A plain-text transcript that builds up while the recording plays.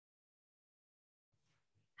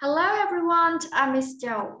Hello everyone, I'm Ms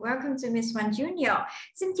Châu. Welcome to Ms Hoa Junior.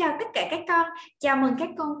 Xin chào tất cả các con. Chào mừng các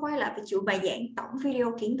con quay lại với chuỗi bài giảng tổng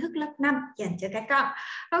video kiến thức lớp 5 dành cho các con.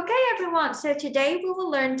 Okay everyone, so today we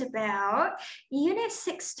will learn about Unit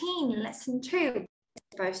 16, Lesson 2,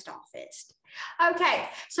 Post Office. Okay,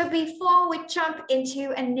 so before we jump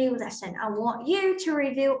into a new lesson, I want you to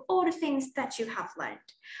review all the things that you have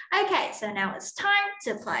learned. Okay, so now it's time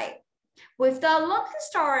to play. With the lucky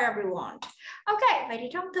star everyone. Ok, vậy thì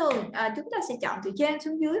thông thường chúng ta sẽ chọn từ trên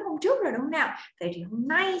xuống dưới hôm trước rồi đúng không nào? Vậy thì hôm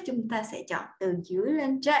nay chúng ta sẽ chọn từ dưới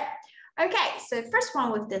lên trên. Okay, so first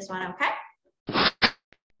one with this one, okay?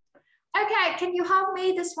 Okay, can you help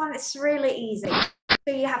me? This one is really easy.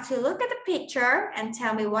 So you have to look at the picture and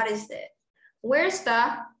tell me what is it. Where's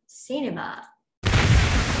the cinema?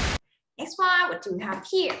 Next one, what do we have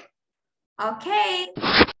here? Okay,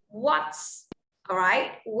 what's all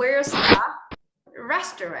right, where's the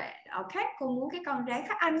restaurant? Okay, cô muốn cái con rắn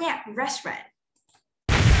phát âm nha. Restaurant.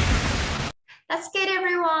 That's good,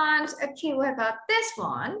 everyone. Okay, what about this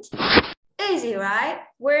one? Easy, right?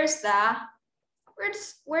 Where's the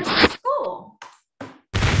school?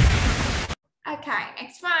 Okay,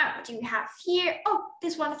 next one. What do you have here? Oh,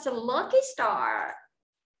 this one is a lucky star.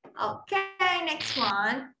 Okay, next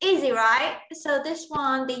one. Easy, right? So this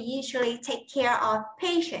one, they usually take care of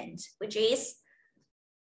patients, which is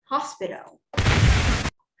hospital.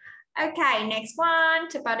 Okay, next one.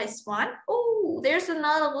 What about this one? Oh, there's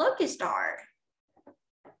another lucky star.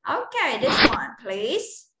 Okay, this one,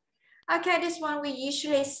 please. Okay, this one we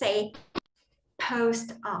usually say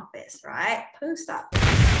post office, right? Post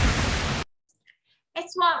office.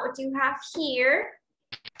 Next one, what do you have here?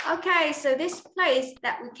 Okay, so this place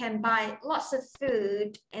that we can buy lots of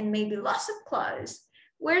food and maybe lots of clothes.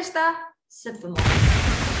 Where's the supermarket?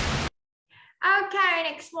 Okay,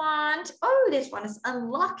 next one. Oh, this one is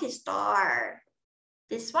unlucky star.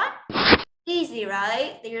 This one? Easy,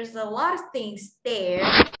 right? There's a lot of things there.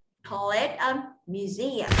 Call it a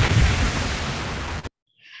museum.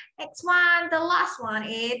 Next one, the last one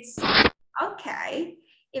is, okay,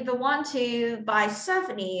 if I want to buy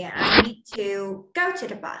souvenir, I need to go to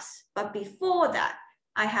the bus. But before that,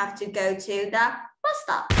 I have to go to the bus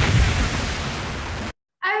stop.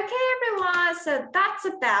 Okay, everyone, so that's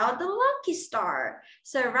about the lucky star.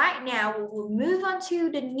 So right now, we will move on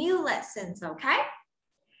to the new lessons, okay?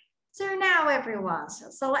 So now, everyone,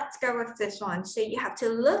 so let's go with this one. So you have to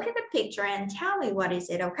look at the picture and tell me what is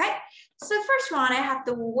it, okay? So first one, I have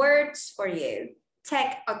the words for you.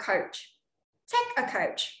 Take a coach. Take a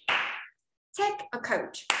coach. Take a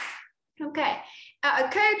coach. Okay, a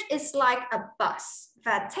coach is like a bus.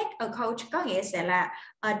 Và take a coach có nghĩa sẽ là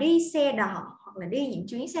đi xe đò hoặc là đi những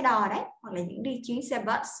chuyến xe đò đấy, hoặc là những đi chuyến xe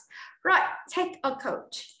bus. Right, take a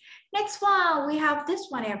coach. Next one, we have this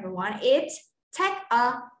one, everyone. It's take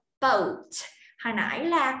a boat. Hồi nãy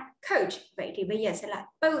là coach, vậy thì bây giờ sẽ là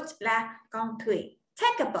boat là con thuyền.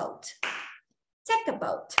 Take a boat. Take a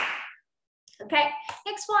boat. Okay,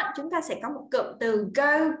 next one, chúng ta sẽ có một cụm từ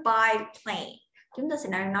go by plane. Chúng ta sẽ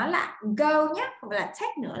nói là go nhé, hoặc là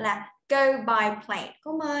take nữa là go by plane.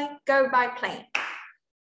 Cô mời, go by plane.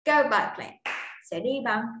 Go by plane. Sẽ đi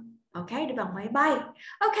bằng, okay, đi bằng máy bay.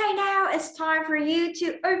 Okay, now it's time for you to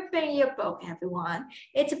open your book, everyone.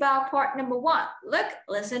 It's about part number 1. Look,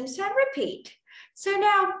 listen, and repeat. So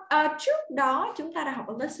now, trước đó chúng ta đã học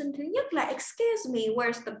ở lesson thứ nhất là excuse me,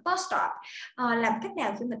 where's the bus stop? Làm cách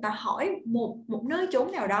nào khi người ta hỏi một nơi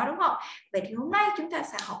chốn nào đó, đúng không? Vậy thì hôm nay chúng ta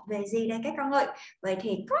sẽ học về gì đây các con ơi? Vậy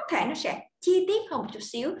thì có thể nó sẽ chi tiết hơn một chút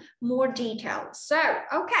xíu, more details. So,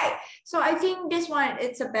 okay, so I think this one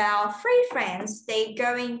it's about 3 friends. They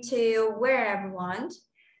going to where, everyone?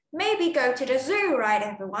 Maybe go to the zoo, right,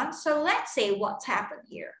 everyone? So let's see what's happened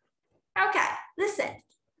here. Okay, listen.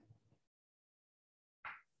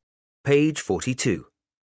 Page 42.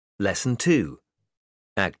 Lesson 2.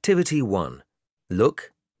 Activity 1.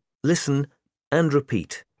 Look, listen, and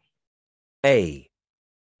repeat. A.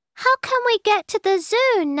 How can we get to the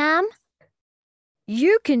zoo, Nam?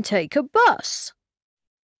 You can take a bus.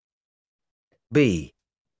 B.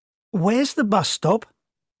 Where's the bus stop?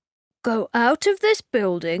 Go out of this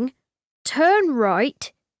building, turn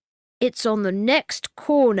right. It's on the next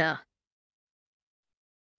corner.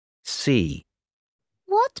 C.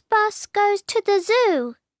 What bus goes to the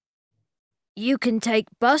zoo? You can take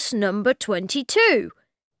bus number 22.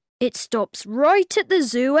 It stops right at the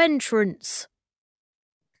zoo entrance.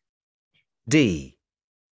 D.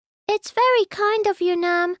 It's very kind of you,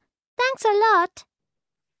 Nam. Thanks a lot.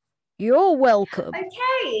 You're welcome.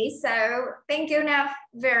 Okay, so thank you now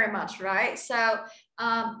very much, right? So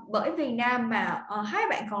Bởi vì Nam mà hai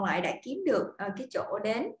bạn còn lại đã kiếm được cái chỗ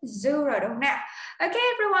đến zoo rồi đúng không nào? Okay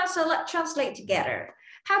everyone, so let's translate together.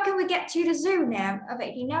 How can we get to the zoo, Nam?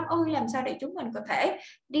 Vậy thì Nam ơi, làm sao để chúng mình có thể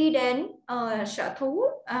đi đến sở thú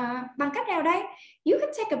bằng cách nào đây? You can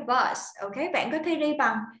take a bus, okay? Bạn có thể đi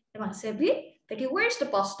bằng xe buýt. Vậy thì where's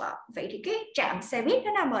the bus stop? Vậy thì cái trạm xe buýt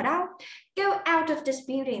nó nằm ở đâu? Go out of this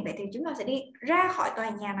building. Vậy thì chúng ta sẽ đi ra khỏi tòa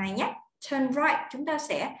nhà này nhé. Turn right, chúng ta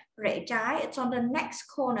sẽ rẽ trái. It's on the next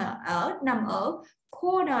corner. Nằm ở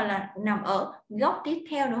corner là nằm ở góc tiếp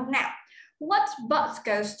theo đúng không nào? What bus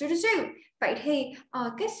goes to the zoo? Vậy thì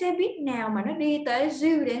cái xe buýt nào mà nó đi tới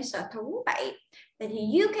zoo đến sở thú vậy? Vậy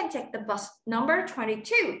thì you can take the bus number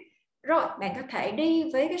 22. Rồi, bạn có thể đi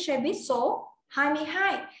với cái xe buýt số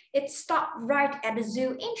 22. It stopped right at the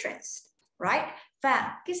zoo entrance. Right?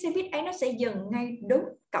 Và cái xe buýt ấy nó sẽ dừng ngay đúng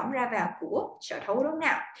cổng ra vào của sở thú đúng không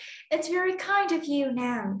nào? It's very kind of you,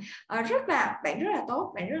 Nam. Bạn rất là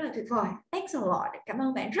tốt, bạn rất là tuyệt vời. Thanks a lot. Cảm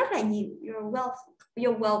ơn bạn rất là nhiều.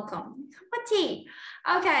 You're welcome. Không có gì.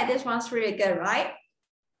 Okay, this one's really good, right?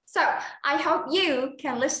 So, I hope you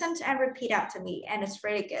can listen and repeat after me, and it's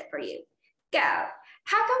really good for you. Go.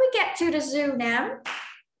 How can we get to the zoo, Nam?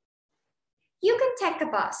 You can take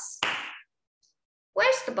a bus.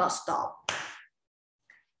 Where's the bus stop?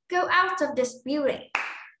 Go out of this building.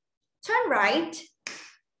 Turn right.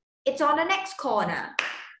 It's on the next corner.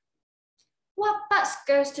 What bus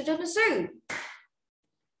goes to the zoo?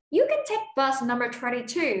 You can take bus number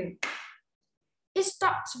 22. It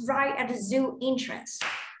stops right at the zoo entrance.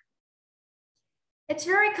 It's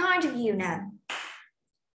very kind of you, Nan.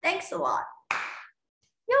 Thanks a lot.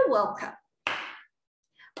 You're welcome.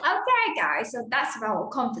 Okay, guys, so that's our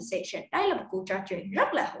conversation. Đây là một cuộc trò chuyện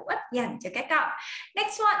rất là hữu ích dành cho các con.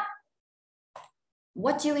 Next one.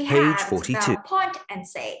 What do we have? Page 42. Point and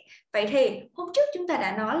say. Vậy thì hôm trước chúng ta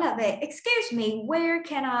đã nói là về excuse me, where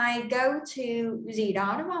can I go to gì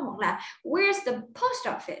đó đúng không? Hoặc là where's the post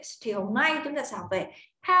office? Thì hôm nay chúng ta sẽ học về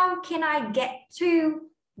how can I get to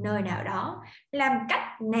nơi nào đó. Làm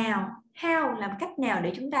cách nào? How làm cách nào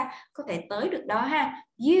để chúng ta có thể tới được đó ha?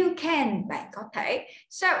 You can, bạn có thể.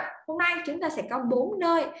 So, hôm nay chúng ta sẽ có 4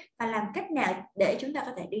 nơi và làm cách nào để chúng ta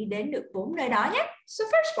có thể đi đến được 4 nơi đó nhé. So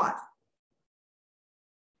first one.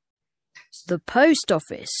 The post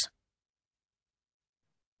office.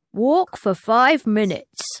 Walk for 5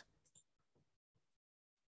 minutes.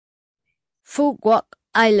 Quốc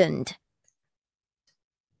Island.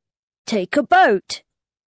 Take a boat.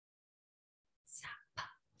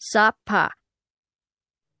 Sapa.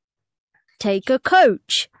 Take a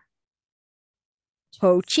coach. Ho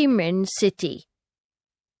Chi Minh City.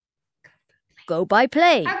 Go by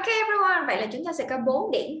plane. Okay everyone, vậy là chúng ta sẽ có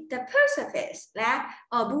 4 điểm. The post office là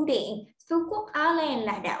ở bưu điện, Phú Quốc Island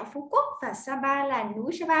là đảo Phú Quốc và Sapa là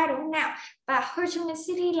núi Sapa đúng không nào? Và Ho Chi Minh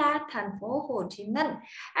City là thành phố Hồ Chí Minh.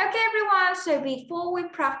 Okay everyone, so before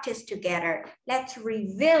we practice together, let's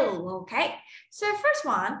review, okay? So first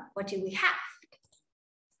one, what do we have?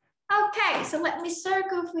 Okay, so let me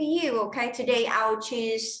circle for you, okay? Today I'll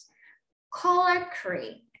choose color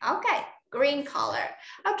green. Okay, green color.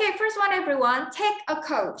 Okay, first one everyone, take a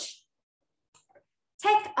coach.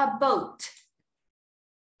 Take a boat.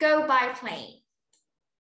 Go by plane.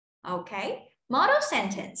 Okay, model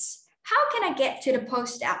sentence. How can I get to the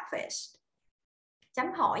post office?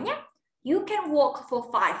 Chấm hỏi nhé. You can walk for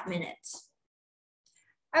 5 minutes.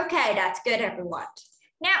 Okay, that's good everyone.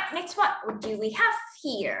 Now, next one, what do we have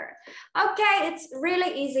here? Okay, it's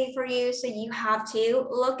really easy for you, so you have to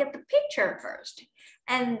look at the picture first.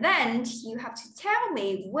 And then you have to tell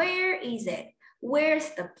me, where is it?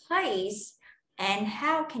 Where's the place? And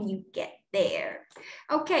how can you get there?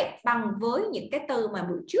 Okay, bằng với những cái từ mà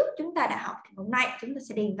buổi trước chúng ta đã học, thì hôm nay chúng ta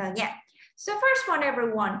sẽ điền vào nha. So first one,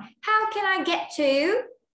 everyone, how can I get to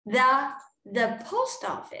the post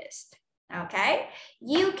office? Okay,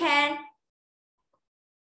 you can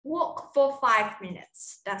walk for 5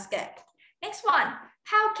 minutes. That's good. Next one.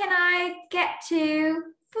 How can I get to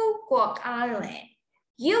Quốc Island?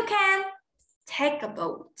 You can take a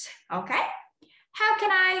boat. Okay. How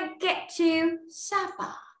can I get to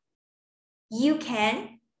Sapa? You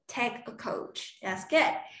can take a coach. That's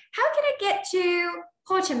good. How can I get to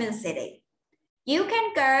Ho Chi Minh City? You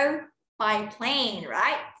can go by plane,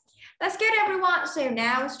 right? That's good everyone. So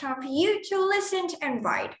now it's time for you to listen and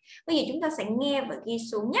write. Bây giờ chúng ta sẽ nghe và ghi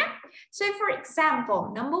xuống nhé. So for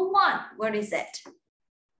example, number 1, what is it?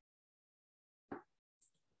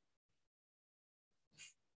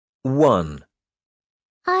 1.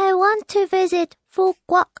 I want to visit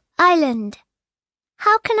Quốc Island.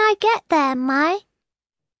 How can I get there, Mai?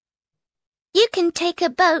 You can take a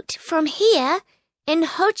boat from here in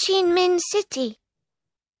Ho Chi Minh City.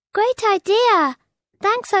 Great idea.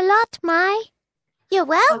 Thanks a lot, Mai. You're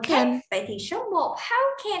welcome. Okay, vậy thì số 1,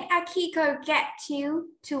 how can Akiko get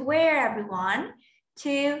to where everyone?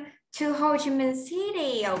 To Ho Chi Minh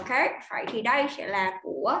City, okay? Vậy thì đây sẽ là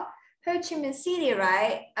của Ho Chi Minh City,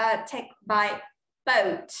 right? Take by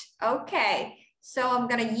boat. Okay. So I'm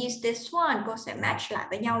gonna use this one. Cô sẽ match lại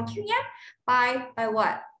với nhau chứ nhé. By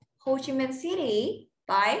what? Ho Chi Minh City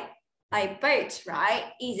by boat,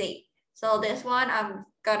 right? Easy. So this one I'm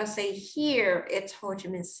gonna say here. It's Ho Chi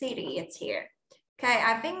Minh City. It's here. Okay,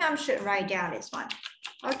 I think I should write down this one.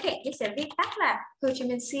 Okay, this is viết tắt là Ho Chi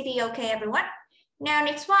Minh City. Okay, everyone. Now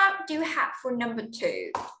next one, do you have for number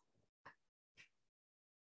 2?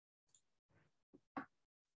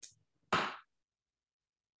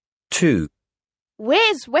 Two.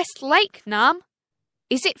 Where's Westlake, Nam?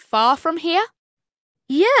 Is it far from here?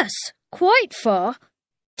 Yes, quite far.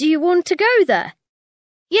 Do you want to go there?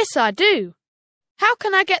 Yes, I do. How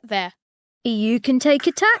can I get there? You can take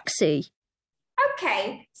a taxi.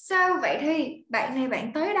 Okay, so vậy thì bạn này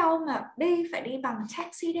bạn tới đâu mà phải đi bằng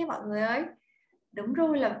taxi đây mọi người ơi? Đúng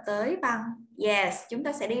rồi, là tới bằng yes, chúng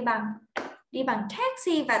ta sẽ đi bằng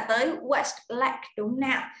taxi và tới Westlake đúng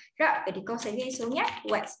nào? Rồi, vậy thì cô sẽ ghi xuống nhé,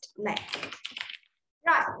 Westlake.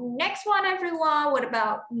 Right, next one everyone, what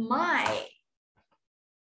about Mai?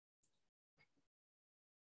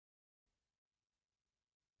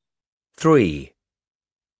 Three.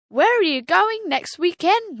 Where are you going next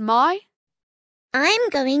weekend, Mai? I'm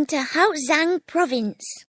going to Hậu Giang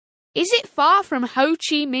province. Is it far from Ho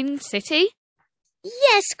Chi Minh City?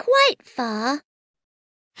 Yes, quite far.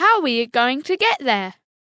 How are you going to get there?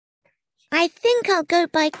 I think I'll go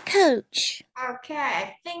by coach. Okay,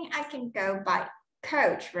 I think I can go by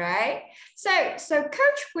coach, right? So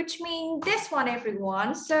coach, which means this one,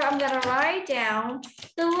 everyone. So I'm gonna write down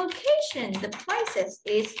the location, the places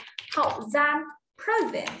is Hậu Giang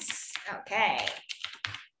province. Okay,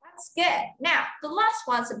 that's good. Now the last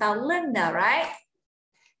one's about Linda, right?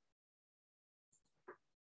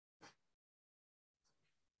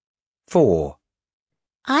 Four.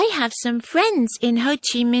 I have some friends in Ho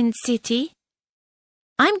Chi Minh City.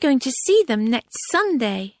 I'm going to see them next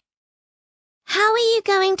Sunday. How are you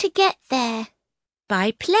going to get there?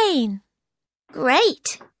 By plane.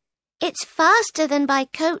 Great. It's faster than by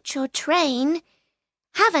coach or train.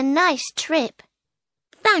 Have a nice trip.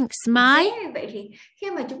 Thanks, Mai. Okay, vậy thì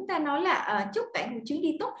khi mà chúng ta nói là chúc bạn một chuyến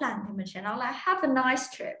đi tốt lành thì mình sẽ nói là have a nice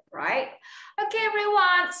trip, right? Okay,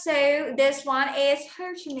 everyone. So this one is Ho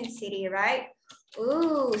Chi Minh City, right?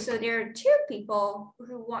 Ooh, so there are 2 people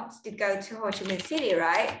who wants to go to Ho Chi Minh City,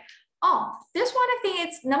 right? Oh, this one I think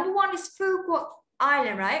it's number 1 is Phu Quoc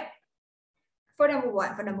Island, right? For number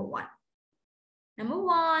 1. Number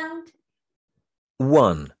 1.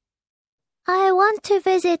 1. I want to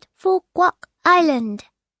visit Phu Quoc Island.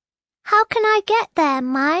 How can I get there,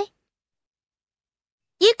 Mai?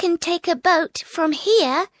 You can take a boat from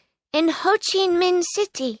here in Ho Chi Minh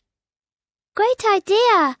City. Great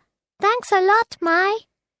idea. Thanks a lot, Mai.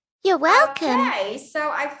 You're welcome. Okay, so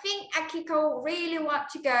I think Akiko really want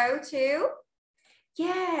to go to.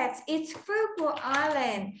 Yes, it's Phu Quoc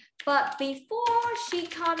Island. But before she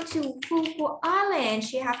comes to Phu Quoc Island,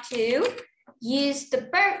 she have to use the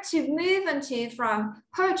boat to move into from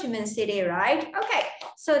Ho Chi Minh City, right? Okay,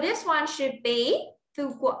 so this one should be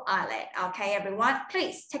Phu Quoc Island. Okay, everyone,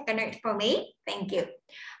 please take a note for me. Thank you.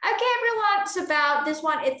 Okay, everyone, it's about this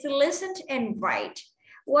one. It's listen and write.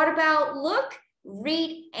 What about look,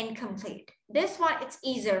 read, and complete? This one, it's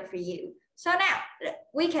easier for you. So now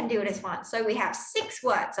we can do this one. So we have 6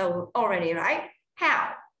 words already, right?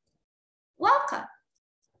 How, welcome,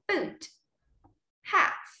 boot,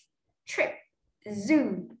 half, trip,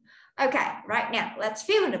 zoo. Okay, right now let's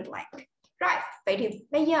fill in the blank. Right, vậy thì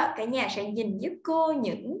bây giờ cả nhà sẽ nhìn giúp cô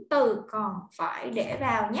những từ còn phải để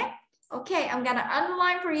vào nhé. Okay, I'm gonna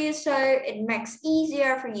underline for you so it makes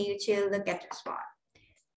easier for you to look at this one.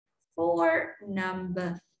 4,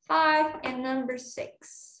 number 5, and number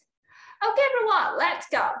 6. Okay, everyone, let's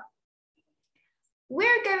go.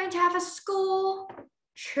 We're going to have a school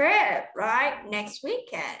trip, right? Next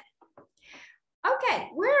weekend. Okay,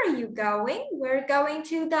 where are you going? We're going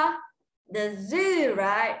to the zoo,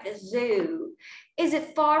 right? The zoo. Is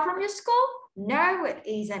it far from your school? No, it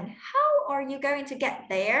isn't. How are you going to get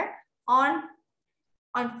there? On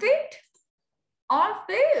foot? On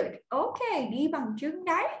food. Okay, đi bằng chuyến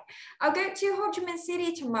đấy. I'll go to Ho Chi Minh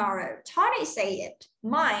City tomorrow. Tony, say it.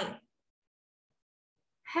 Mine.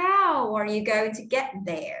 How are you going to get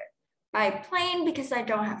there? By plane, because I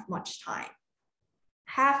don't have much time.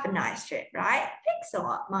 Have a nice trip, right? Thanks a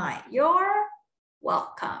lot, Mine. You're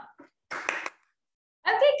welcome.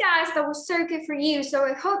 Okay, guys, that was so good for you. So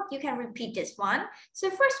I hope you can repeat this one. So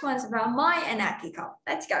first one's about Mai and Akiko.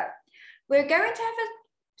 Let's go. We're going to have a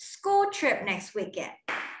school trip next weekend.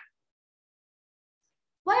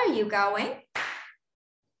 Where are you going?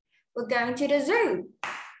 We're going to the zoo.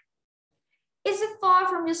 Is it far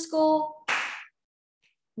from your school?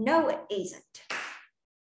 No, it isn't.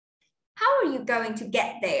 How are you going to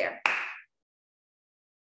get there?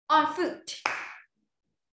 On foot.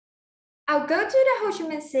 I'll go to the Ho Chi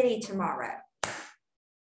Minh City tomorrow.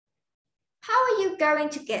 How are you going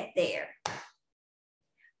to get there?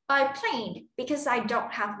 By plane, because I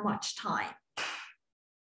don't have much time.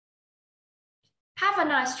 Have a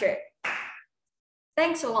nice trip.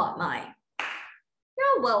 Thanks a lot, Mai.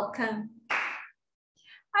 You're welcome.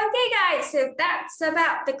 Okay, guys, so that's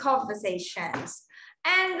about the conversations.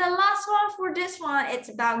 And the last one for this one, it's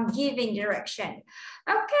about giving direction.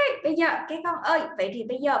 Ok, bây giờ các con ơi, vậy thì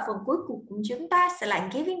bây giờ phần cuối cùng của chúng ta sẽ là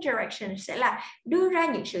giving direction, sẽ là đưa ra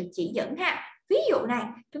những sự chỉ dẫn ha. Ví dụ này,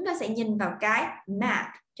 chúng ta sẽ nhìn vào cái map,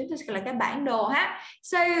 chúng ta sẽ là cái bản đồ ha.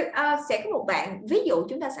 So, sẽ có một bạn, ví dụ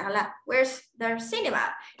chúng ta sẽ hỏi là where's the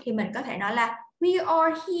cinema? Thì mình có thể nói là we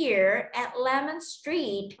are here at Lemon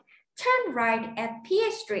Street. Turn right at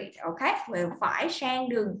Pier Street, ok? Quẹo phải sang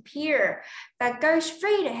đường Pier và go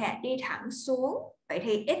straight ahead, đi thẳng xuống. Vậy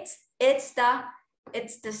thì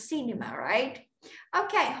it's the cinema, right?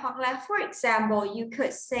 Ok, hoặc là for example, you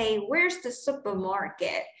could say where's the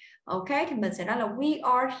supermarket? Ok, thì mình sẽ nói là we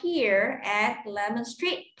are here at Lemon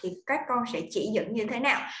Street. Thì các con sẽ chỉ dẫn như thế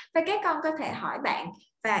nào? Và các con có thể hỏi bạn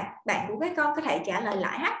và bạn của các con có thể trả lời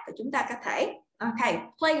lại ha. Và chúng ta có thể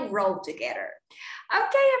play role together.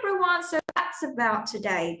 Okay, everyone, so that's about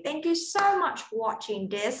today. Thank you so much for watching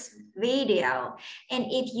this video. And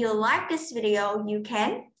if you like this video, you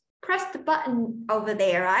can press the button over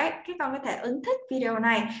there, right? Các con có thể ấn thích video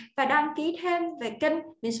này và đăng ký thêm về kênh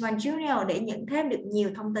Ms Hoa Junior để nhận thêm được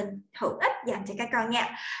nhiều thông tin hữu ích dành cho các con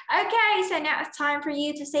nha. Okay, so now it's time for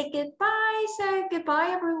you to say goodbye. So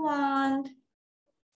goodbye, everyone.